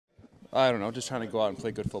I don't know, just trying to go out and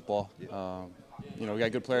play good football. You know, we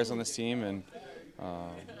got good players on this team and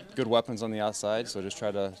good weapons on the outside, so just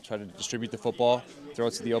try to distribute the football, throw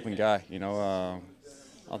it to the open guy. You know, I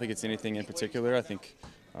don't think it's anything in particular. I think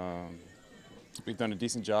we've done a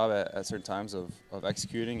decent job at certain times of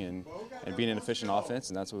executing and being an efficient offense,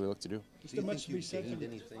 and that's what we look to do. Do you think you gained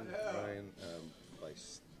anything, Ryan, by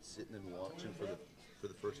sitting and watching for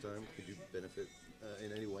the first time? Could you benefit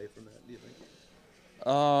in any way from that, do you think?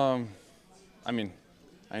 I mean,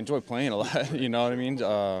 I enjoy playing a lot, you know what I mean?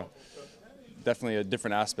 Definitely a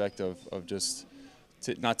different aspect of just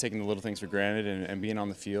not taking the little things for granted and being on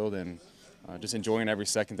the field and just enjoying every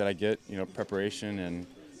second that I get, you know, preparation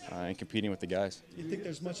and competing with the guys. Do you think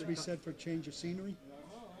there's much to be said for a change of scenery?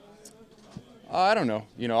 I don't know.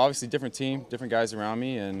 You know, obviously different team, different guys around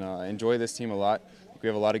me, and enjoy this team a lot. We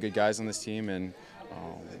have a lot of good guys on this team, and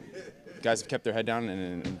guys have kept their head down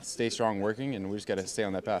and stay strong working, and we just got to stay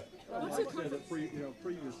on that path.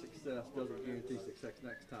 Previous success doesn't guarantee success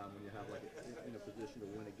next time when you have in a position to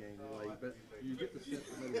win a game late. But you get the sense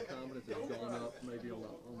that maybe the confidence has gone up maybe on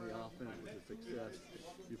the offense with the success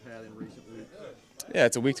you've had in recent weeks. Yeah,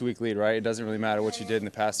 it's a week-to-week lead, right? It doesn't really matter what you did in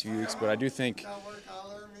the past few weeks, but I do think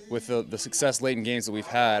with the success late in games that we've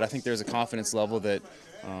had, I think there's a confidence level that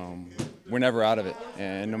we're never out of it.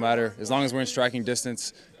 And no matter, as long as we're in striking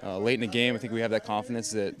distance late in the game, I think we have that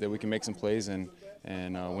confidence that we can make some plays and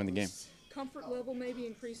win the game. Comfort level maybe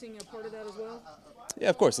increasing a part of that as well? Yeah,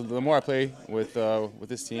 of course. The more I play with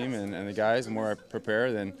this team and the guys, the more I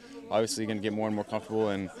prepare, then obviously going to get more and more comfortable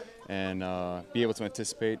and be able to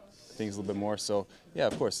anticipate things a little bit more. So, yeah,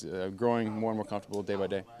 of course, growing more and more comfortable day by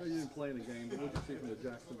day. You didn't play in the game, but what did you see from the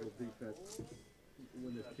Jacksonville defense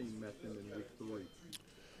when this team met them in week 3?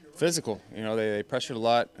 Physical. You know, they pressured a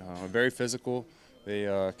lot, very physical. They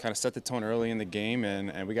kind of set the tone early in the game,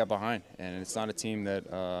 and we got behind. And it's not a team that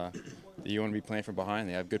you want to be playing from behind.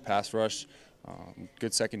 They have good pass rush,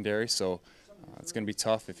 good secondary, so it's going to be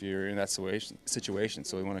tough if you're in that situation.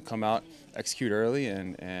 So we want to come out, execute early,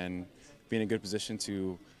 and be in a good position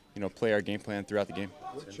to, you know, play our game plan throughout the game.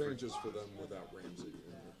 What changes for them without Ramsey?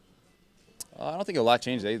 I don't think a lot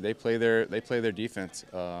changed. They play their defense.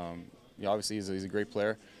 You know, obviously he's a great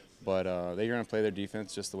player, but they're going to play their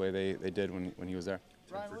defense just the way they did when he was there.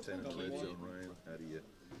 10 for 10 in the red zone, Ryan.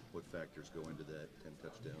 What factors go into that? 10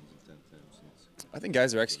 touchdowns and 10 interceptions. I think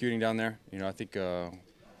guys are executing down there. You know, I think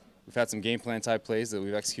we've had some game plan type plays that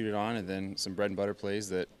we've executed on, and then some bread and butter plays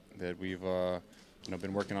that we've you know,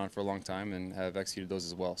 been working on for a long time and have executed those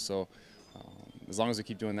as well. So as long as we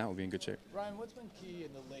keep doing that, we'll be in good shape. Ryan, what's been key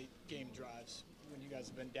in the late game drives when you guys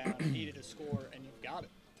have been down, needed a score, and you've got it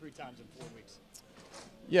 3 times in 4 weeks?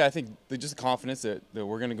 Yeah, I think just the confidence that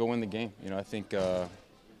we're going to go win the game. You know, I think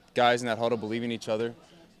guys in that huddle believe in each other,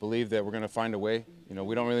 believe that we're going to find a way. You know,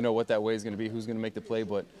 we don't really know what that way is going to be, who's going to make the play,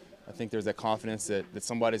 but I think there's that confidence that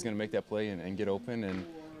somebody's going to make that play and get open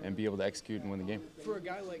and be able to execute and win the game. For a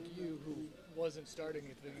guy like you who wasn't starting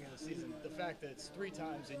at the beginning of the season, the fact that it's 3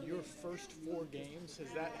 times in your first 4 games,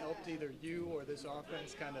 has that helped either you or this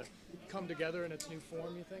offense kind of come together in its new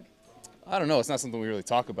form, you think? I don't know. It's not something we really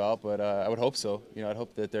talk about, but I would hope so. You know, I'd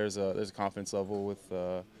hope that there's a confidence level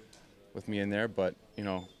with me in there. But you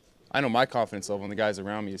know, I know my confidence level and the guys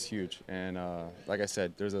around me is huge. And like I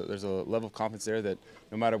said, there's a level of confidence there that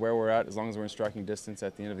no matter where we're at, as long as we're in striking distance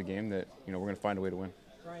at the end of the game, that you know we're going to find a way to win.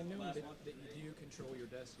 Ryan, knowing that you do control your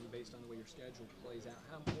destiny based on the way your schedule plays out,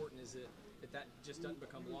 how important is it that just doesn't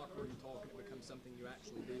become locker room talk and it becomes something you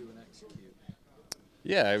actually do and execute?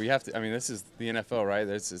 Yeah, we have to. I mean, this is the NFL, right?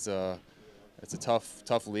 It's a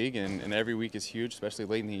tough league, and every week is huge, especially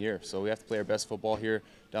late in the year. So we have to play our best football here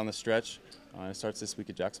down the stretch. It starts this week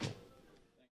at Jacksonville.